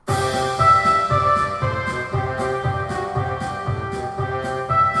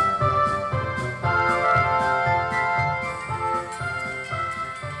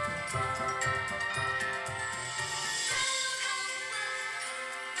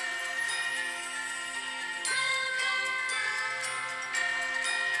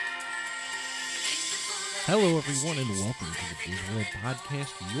Hello, everyone, and welcome to the Disney World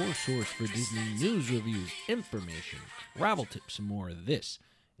Podcast, your source for Disney news, reviews, information, travel tips, and more. This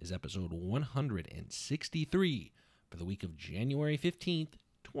is episode 163 for the week of January 15th,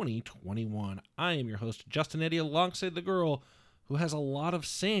 2021. I am your host, Justin Eddy, alongside the girl who has a lot of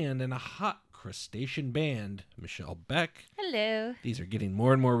sand and a hot crustacean band, Michelle Beck. Hello. These are getting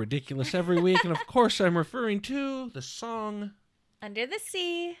more and more ridiculous every week, and of course, I'm referring to the song Under the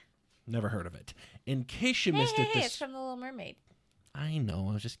Sea. Never heard of it. In case you missed it this... It's from The Little Mermaid. I know,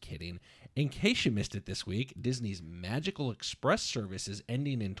 I was just kidding. In case you missed it this week, Disney's Magical Express service is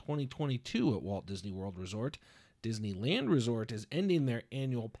ending in 2022 at Walt Disney World Resort. Disneyland Resort is ending their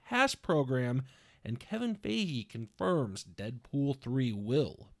annual pass program, and Kevin Feige confirms Deadpool 3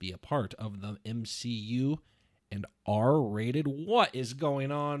 will be a part of the MCU and R-rated. What is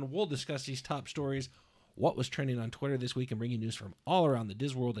going on? We'll discuss these top stories, what was trending on Twitter this week, and bring you news from all around the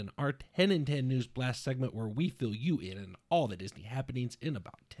Disney World in our 10 in 10 News Blast segment, where we fill you in on all the Disney happenings in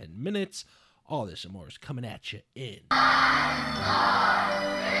about 10 minutes. All this and more is coming at you in...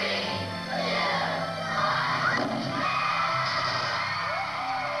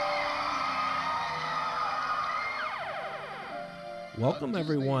 Welcome,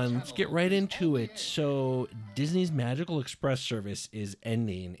 everyone. Let's get right into it. So, Disney's Magical Express service is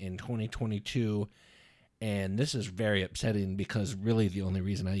ending in 2022, and this is very upsetting because really the only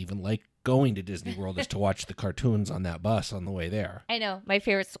reason I even like going to Disney World is to watch the cartoons on that bus on the way there. I know. My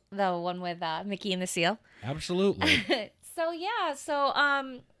favorite's the one with Mickey and the Seal. Absolutely. So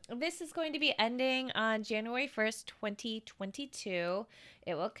this is going to be ending on January 1st, 2022.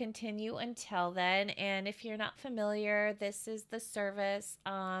 It will continue until then. And if you're not familiar, this is the service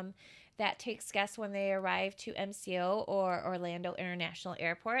that takes guests when they arrive to MCO or Orlando International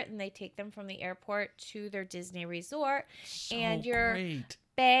Airport, and they take them from the airport to their Disney resort. So and your great.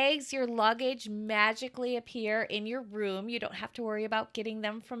 bags, your luggage magically appear in your room. You don't have to worry about getting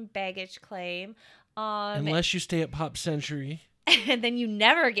them from baggage claim. Unless you stay at Pop Century. And then you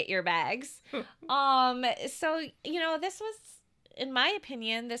never get your bags. So, this was, in my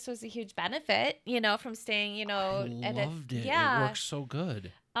opinion, this was a huge benefit, from staying, I loved it. Yeah. It works so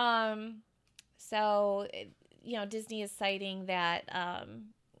good. So, Disney is citing that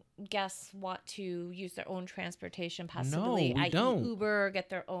guests want to use their own transportation, possibly No, we i.e. don't. Uber, get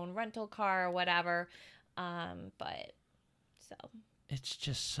their own rental car or whatever. It's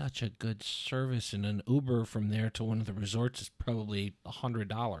just such a good service, and an Uber from there to one of the resorts is probably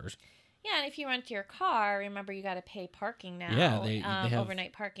 $100. Yeah, and if you rent your car, remember you got to pay parking now. Yeah, they have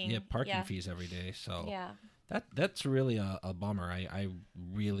overnight parking. Yeah, parking fees every day. So yeah, that's really a bummer. I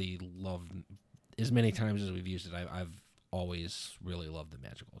really love, as many times as we've used it, I've always really loved the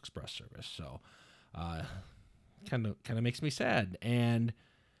Magical Express service. So kind of makes me sad. And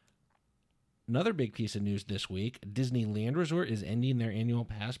another big piece of news this week, Disneyland Resort is ending their annual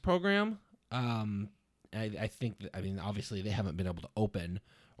pass program. I think, obviously they haven't been able to open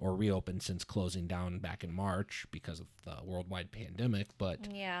or reopen since closing down back in March because of the worldwide pandemic.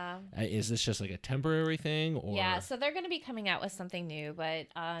 But yeah, is this just like a temporary thing? Or yeah, so they're going to be coming out with something new, but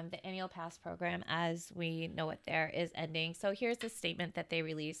the annual pass program, as we know it there, is ending. So here's the statement that they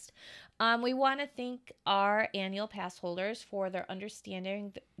released. We want to thank our annual pass holders for their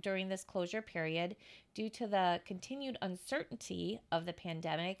understanding during this closure period. Due to the continued uncertainty of the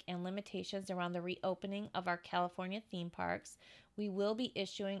pandemic and limitations around the reopening of our California theme parks, we will be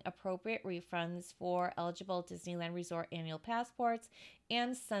issuing appropriate refunds for eligible Disneyland Resort annual passports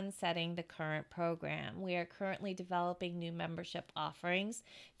and sunsetting the current program. We are currently developing new membership offerings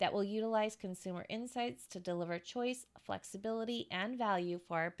that will utilize consumer insights to deliver choice, flexibility, and value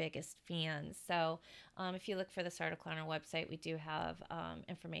for our biggest fans. So if you look for this article on our website, we do have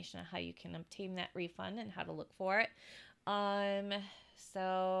information on how you can obtain that refund and how to look for it. I'm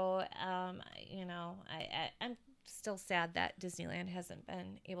still sad that Disneyland hasn't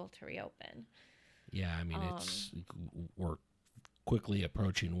been able to reopen. Yeah, we're quickly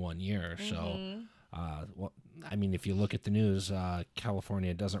approaching 1 year. Mm-hmm. So, if you look at the news,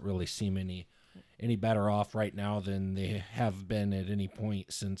 California doesn't really seem any better off right now than they have been at any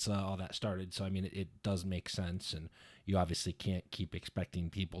point since all that started. So, it does make sense, and you obviously can't keep expecting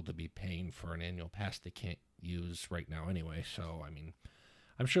people to be paying for an annual pass they can't use right now anyway. So,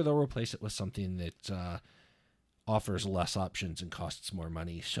 I'm sure they'll replace it with something that offers less options and costs more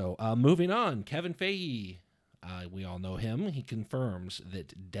money. So, moving on, Kevin Feige, we all know him. He confirms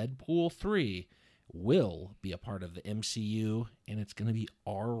that Deadpool 3 will be a part of the MCU, and it's going to be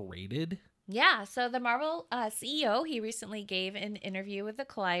R-rated. Yeah, so the Marvel CEO, he recently gave an interview with the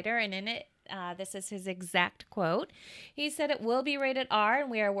Collider, and in it, this is his exact quote. He said, "It will be rated R,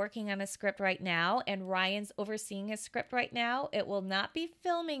 and we are working on a script right now, and Ryan's overseeing his script right now. It will not be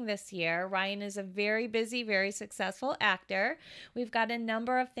filming this year. Ryan is a very busy, very successful actor. We've got a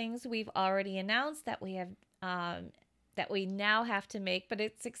number of things we've already announced that we have that we now have to make, but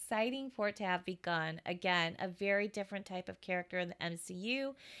it's exciting for it to have begun. Again, a very different type of character in the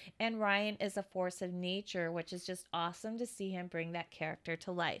MCU, and Ryan is a force of nature, which is just awesome to see him bring that character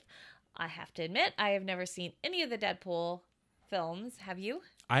to life." I have to admit, I have never seen any of the Deadpool films. Have you?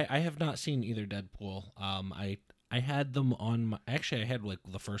 I have not seen either Deadpool. I had them on my, actually I had like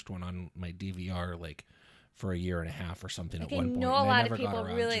the first one on my DVR like for a year and a half or something Like at I one point. know And a I lot never of got people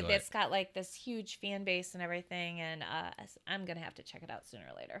around really, to it's it. got like this huge fan base and everything, and I'm going to have to check it out sooner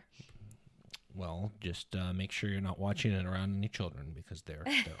or later. Well, just make sure you're not watching it around any children because they're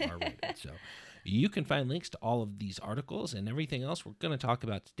R-rated. So you can find links to all of these articles and everything else we're going to talk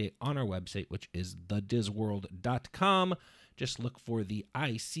about today on our website, which is thedisworld.com. Just look for the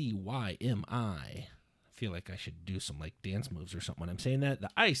ICYMI. I feel like I should do some like dance moves or something when I'm saying that. The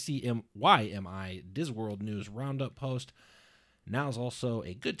ICYMI Disworld News Roundup post. Now's also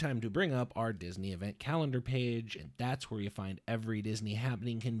a good time to bring up our Disney event calendar page, and that's where you find every Disney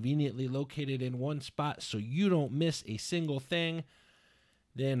happening conveniently located in one spot so you don't miss a single thing.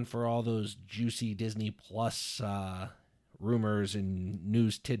 Then for all those juicy Disney Plus rumors and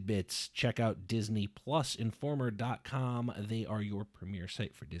news tidbits, check out DisneyPlusInformer.com. They are your premier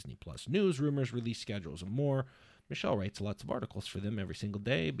site for Disney Plus news, rumors, release schedules, and more. Michelle writes lots of articles for them every single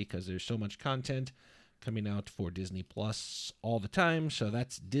day because there's so much content coming out for Disney Plus all the time. So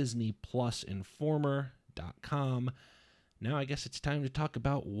that's DisneyPlusInformer.com. Now I guess it's time to talk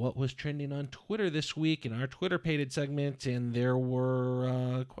about what was trending on Twitter this week in our Twitter-pated segment, and there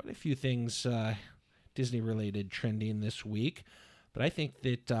were quite a few things Disney-related trending this week. But I think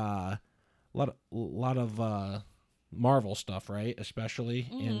that a lot of Marvel stuff, right? Especially,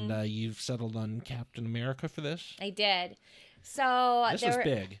 and you've settled on Captain America for this. I did. So This was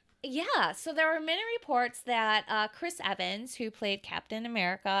big. Yeah, so there were many reports that Chris Evans, who played Captain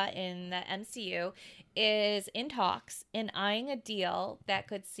America in the MCU, is in talks and eyeing a deal that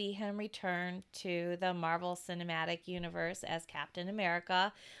could see him return to the Marvel Cinematic Universe as Captain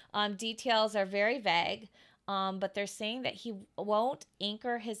America. Details are very vague, but they're saying that he won't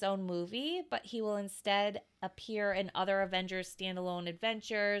anchor his own movie, but he will instead appear in other Avengers standalone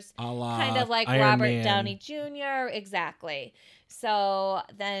adventures, A la kind of like Iron Robert Man. Downey Jr. Exactly. So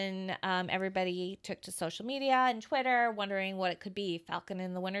then everybody took to social media and Twitter wondering what it could be. Falcon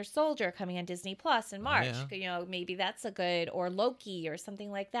and the Winter Soldier coming on Disney Plus in March. Yeah. You know, maybe that's a good, or Loki or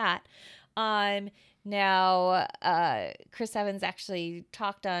something like that. Now, Chris Evans actually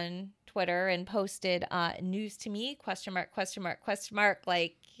talked on Twitter and posted news to me, question mark,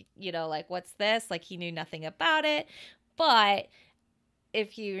 like, you know, like, what's this? Like, he knew nothing about it. But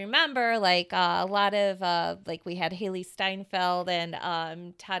if you remember, like a lot of like we had Haley Steinfeld and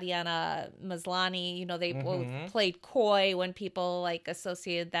Tatiana Maslany, you know, they both played coy when people like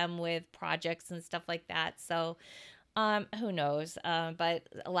associated them with projects and stuff like that. So who knows? But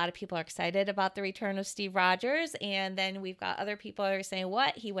a lot of people are excited about the return of Steve Rogers. And then we've got other people who are saying,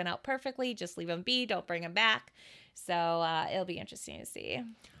 what? He went out perfectly. Just leave him be. Don't bring him back. So it'll be interesting to see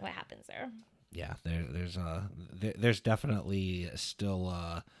what happens there. Yeah, there's definitely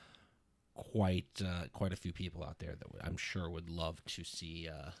still quite a few people out there that I'm sure would love to see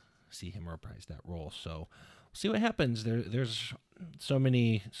him reprise that role. So we'll see what happens. There's so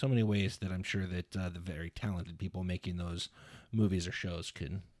many ways that I'm sure that the very talented people making those movies or shows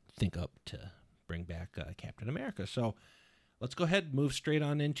can think up to bring back Captain America. So let's go ahead and move straight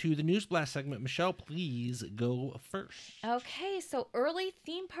on into the News Blast segment. Michelle, please go first. Okay, so early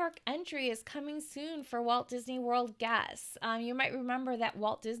theme park entry is coming soon for Walt Disney World guests. You might remember that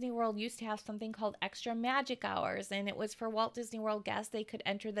Walt Disney World used to have something called Extra Magic Hours, and it was for Walt Disney World guests. They could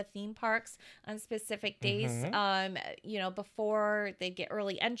enter the theme parks on specific days, you know, before they get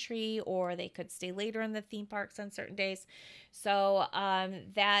early entry, or they could stay later in the theme parks on certain days. So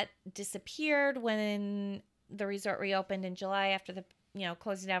that disappeared when the resort reopened in July after the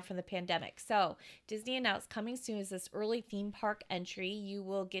closing down from the pandemic. So Disney announced coming soon is this early theme park entry. You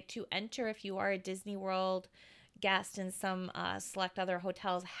will get to enter if you are a Disney World guest in some select other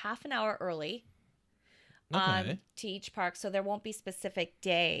hotels half an hour early to each park. So there won't be specific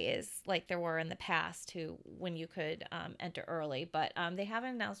days like there were in the past when you could enter early. But they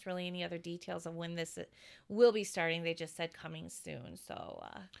haven't announced really any other details of when this will be starting. They just said coming soon. So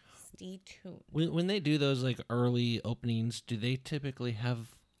stay tuned. When they do those like early openings, do they typically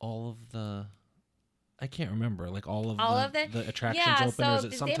have all of the? I can't remember. Like all of the attractions yeah, open, or is so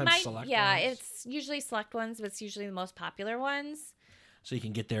it they sometimes might, select yeah, ones? it's usually select ones, but it's usually the most popular ones. So you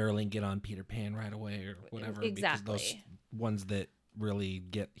can get there early and get on Peter Pan right away or whatever. Because those Exactly. ones that really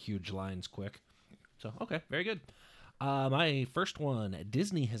get huge lines quick. So, okay, very good. My first one,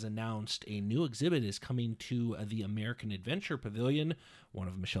 Disney has announced a new exhibit is coming to the American Adventure Pavilion, one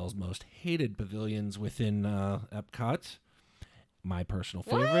of Michelle's most hated pavilions within Epcot. My personal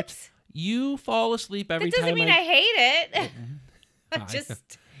favorite. What? You fall asleep every That doesn't time mean I hate it. I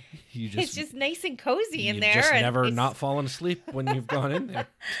just you it's just nice and cozy in you've there. just and never it's- not fallen asleep when you've gone in there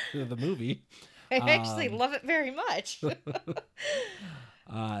to the movie. I actually love it very much.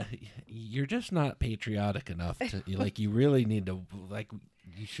 You're just not patriotic enough to like. You really need to like.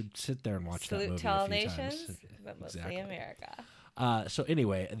 You should sit there and watch that Salute movie to all a few nations, times. but mostly Exactly. America. So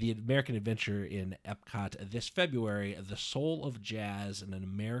anyway, the American Adventure in Epcot this February, The Soul of Jazz, and an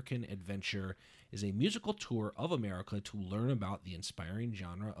American Adventure is a musical tour of America to learn about the inspiring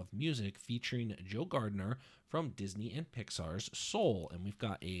genre of music featuring Joe Gardner from Disney and Pixar's Soul. And we've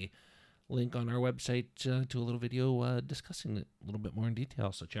got a link on our website to a little video discussing it a little bit more in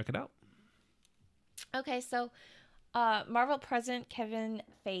detail. So check it out. Okay, so Marvel President Kevin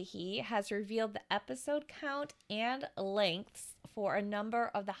Feige has revealed the episode count and lengths for a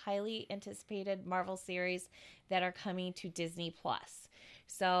number of the highly anticipated Marvel series that are coming to Disney Plus.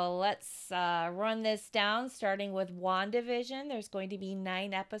 So let's run this down, starting with WandaVision. There's going to be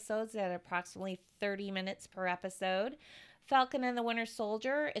 9 episodes at approximately 30 minutes per episode. Falcon and the Winter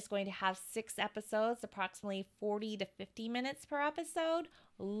Soldier is going to have 6 episodes, approximately 40 to 50 minutes per episode.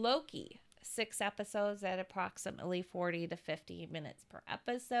 Loki, 6 episodes at approximately 40 to 50 minutes per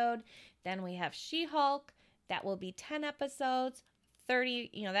episode. Then we have She-Hulk. That will be 10 episodes.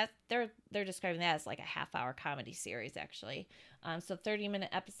 30, that they're describing that as like a half-hour comedy series, actually. So 30-minute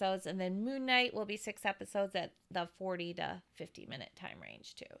episodes, and then Moon Knight will be 6 episodes at the 40 to 50-minute time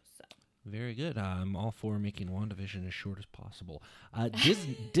range too. So Very good. I'm all for making WandaVision as short as possible.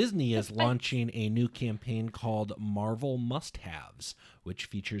 Disney is launching a new campaign called Marvel Must-Haves, which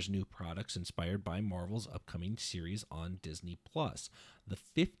features new products inspired by Marvel's upcoming series on Disney+. The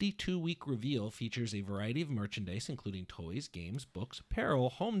 52-week reveal features a variety of merchandise, including toys, games, books,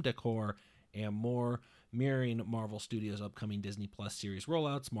 apparel, home decor, and more. Mirroring Marvel Studios' upcoming Disney Plus series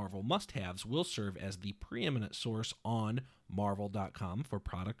rollouts, Marvel Must-Haves will serve as the preeminent source on Marvel.com for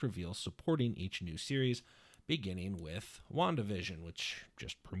product reveals supporting each new series, beginning with WandaVision, which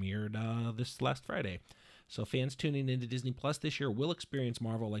just premiered this last Friday. So fans tuning into Disney Plus this year will experience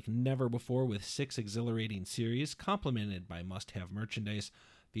Marvel like never before with 6 exhilarating series, complemented by must-have merchandise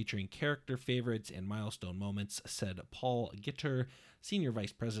featuring character favorites and milestone moments, said Paul Gitter, Senior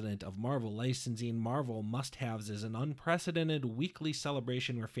Vice President of Marvel Licensing. Marvel Must-Haves is an unprecedented weekly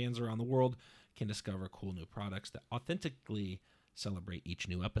celebration where fans around the world can discover cool new products that authentically celebrate each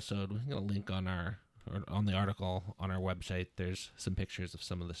new episode. We're going to link on the article on our website. There's some pictures of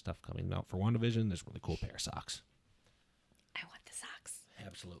some of the stuff coming out for WandaVision. There's a really cool pair of socks. I want the socks.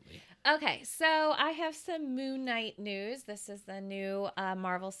 Absolutely. Okay, so I have some Moon Knight news. This is the new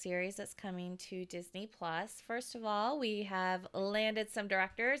Marvel series that's coming to Disney Plus. First of all, we have landed some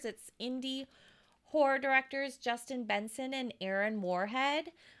directors. It's indie horror directors Justin Benson and Aaron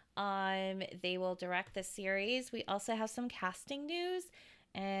Moorhead. They will direct the series. We also have some casting news,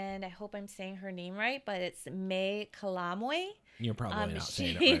 and I hope I'm saying her name right, but it's May Kalamwe. You're probably not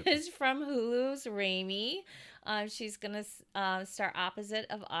saying She it right. is from Hulu's Raimi. She's going to star opposite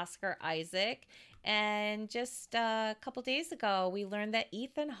of Oscar Isaac. And just a couple days ago, we learned that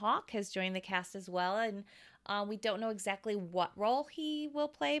Ethan Hawke has joined the cast as well. And we don't know exactly what role he will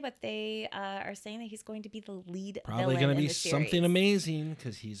play, but they are saying that he's going to be the lead Probably going to be something amazing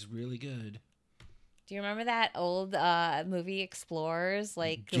because he's really good. Do you remember that old movie Explorers? Do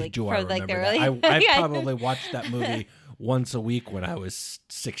I remember that? I probably watched that movie once a week when I was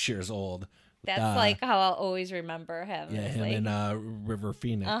 6 years old. That's like how I'll always remember him. Yeah, him and River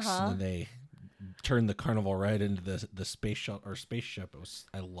Phoenix. And they turned the carnival right into the space spaceship.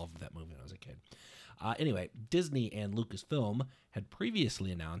 I loved that movie when I was a kid. Anyway, Disney and Lucasfilm had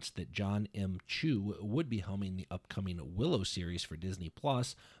previously announced that John M. Chu would be helming the upcoming Willow series for Disney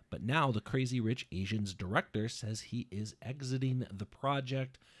Plus, but now the Crazy Rich Asians director says he is exiting the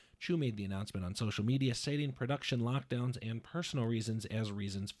project. Chu made the announcement on social media, citing production lockdowns and personal reasons as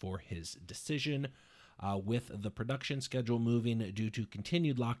reasons for his decision. With the production schedule moving due to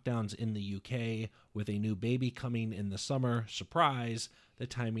continued lockdowns in the UK, with a new baby coming in the summer, surprise, the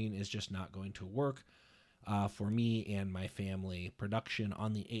timing is just not going to work. For me and my family, production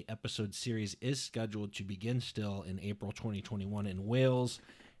on the 8-episode series is scheduled to begin still in April 2021 in Wales,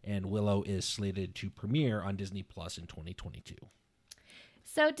 and Willow is slated to premiere on Disney Plus in 2022.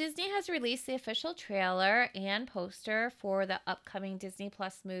 So Disney has released the official trailer and poster for the upcoming Disney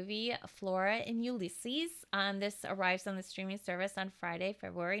Plus movie Flora and Ulysses. This arrives on the streaming service on Friday,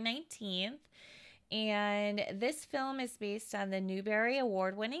 February 19th. And this film is based on the Newbery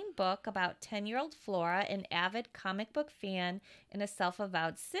Award-winning book about 10-year-old Flora, an avid comic book fan and a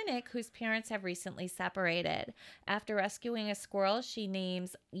self-avowed cynic whose parents have recently separated. After rescuing a squirrel she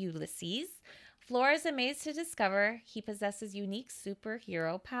names Ulysses, Flora is amazed to discover he possesses unique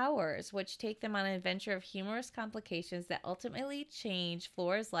superhero powers, which take them on an adventure of humorous complications that ultimately change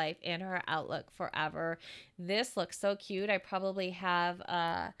Flora's life and her outlook forever. This looks so cute. I probably have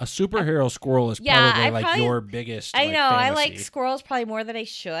a superhero squirrel is probably your biggest. I know fantasy. I like squirrels probably more than I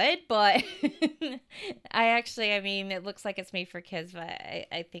should, but I mean, it looks like it's made for kids, but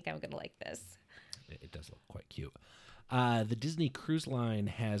I think I'm gonna like this. It does look quite cute. The Disney Cruise Line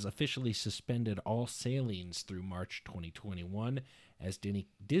has officially suspended all sailings through March 2021 as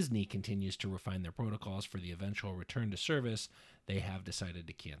Disney continues to refine their protocols for the eventual return to service. They have decided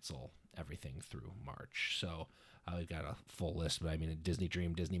to cancel everything through March. So we've got a full list, but I mean, Disney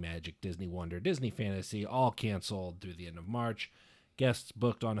Dream, Disney Magic, Disney Wonder, Disney Fantasy, all canceled through the end of March. Guests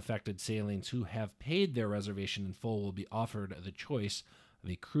booked on affected sailings who have paid their reservation in full will be offered the choice of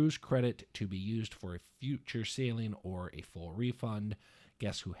a cruise credit to be used for a future sailing or a full refund.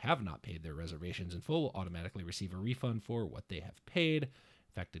 Guests who have not paid their reservations in full will automatically receive a refund for what they have paid.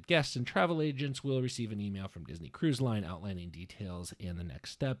 Affected guests and travel agents will receive an email from Disney Cruise Line outlining details and the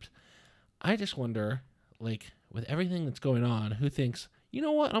next steps. I just wonder, with everything that's going on, who thinks, you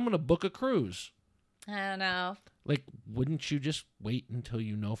know what, I'm going to book a cruise? I don't know. Wouldn't you just wait until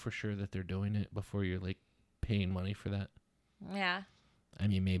you know for sure that they're doing it before you're, paying money for that? Yeah. I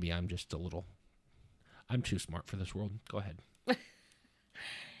mean, maybe I'm just I'm too smart for this world. Go ahead.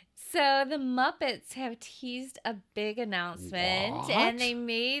 So the Muppets have teased a big announcement, and they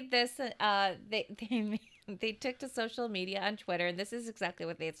made this. They took to social media on Twitter, and this is exactly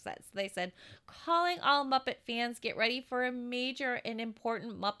what they said. So they said, "Calling all Muppet fans, get ready for a major and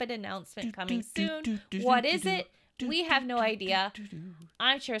important Muppet announcement coming soon. What is it? We have no idea.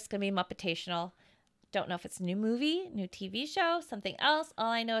 I'm sure it's gonna be Muppetational. Don't know if it's a new movie, new TV show, something else. All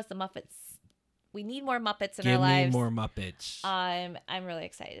I know is the Muppets. We need more Muppets in our lives. Give me more Muppets. I'm really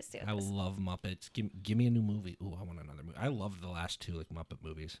excited to see this. I love Muppets. Give me a new movie. Ooh, I want another movie. I loved the last two Muppet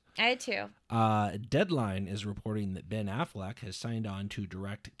movies. I too. Deadline is reporting that Ben Affleck has signed on to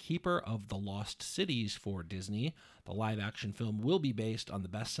direct Keeper of the Lost Cities for Disney. The live-action film will be based on the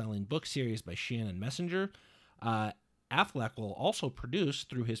best-selling book series by Shannon Messenger. Affleck will also produce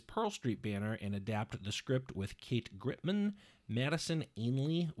through his Pearl Street banner and adapt the script with Kate Gritman. Madison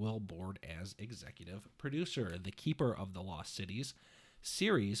Ainley will board as executive producer. The Keeper of the Lost Cities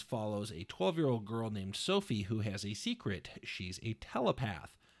series follows a 12-year-old girl named Sophie who has a secret. She's a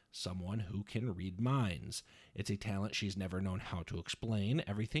telepath, someone who can read minds. It's a talent she's never known how to explain.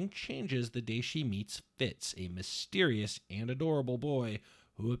 Everything changes the day she meets Fitz, a mysterious and adorable boy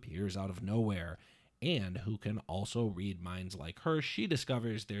who appears out of nowhere and who can also read minds like her. She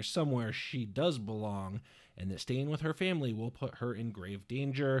discovers there's somewhere she does belong and that staying with her family will put her in grave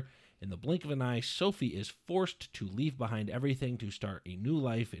danger. In the blink of an eye, Sophie is forced to leave behind everything to start a new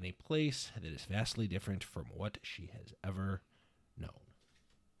life in a place that is vastly different from what she has ever known.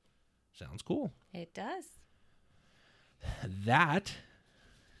 Sounds cool. It does. That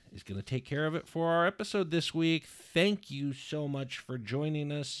is going to take care of it for our episode this week. Thank you so much for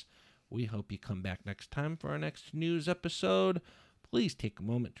joining us. We hope you come back next time for our next news episode. Please take a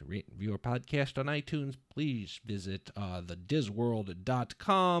moment to rate and review our podcast on iTunes. Please visit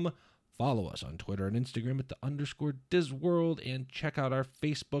thedizworld.com. Follow us on Twitter and Instagram at _DizWorld and check out our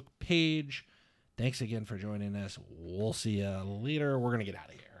Facebook page. Thanks again for joining us. We'll see you later. We're going to get out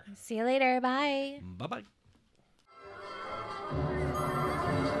of here. See you later. Bye. Bye-bye.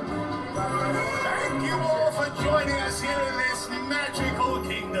 Thank you all for joining us here in this magical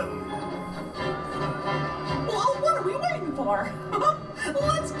kingdom. Well, what are we waiting for?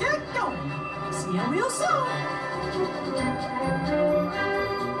 Let's get going. See you real soon.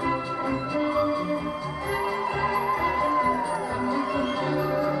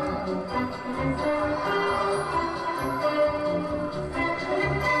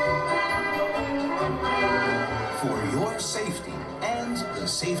 For your safety and the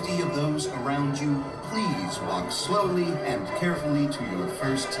safety of those around you, please walk slowly and carefully to your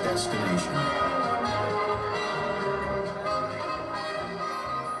first destination.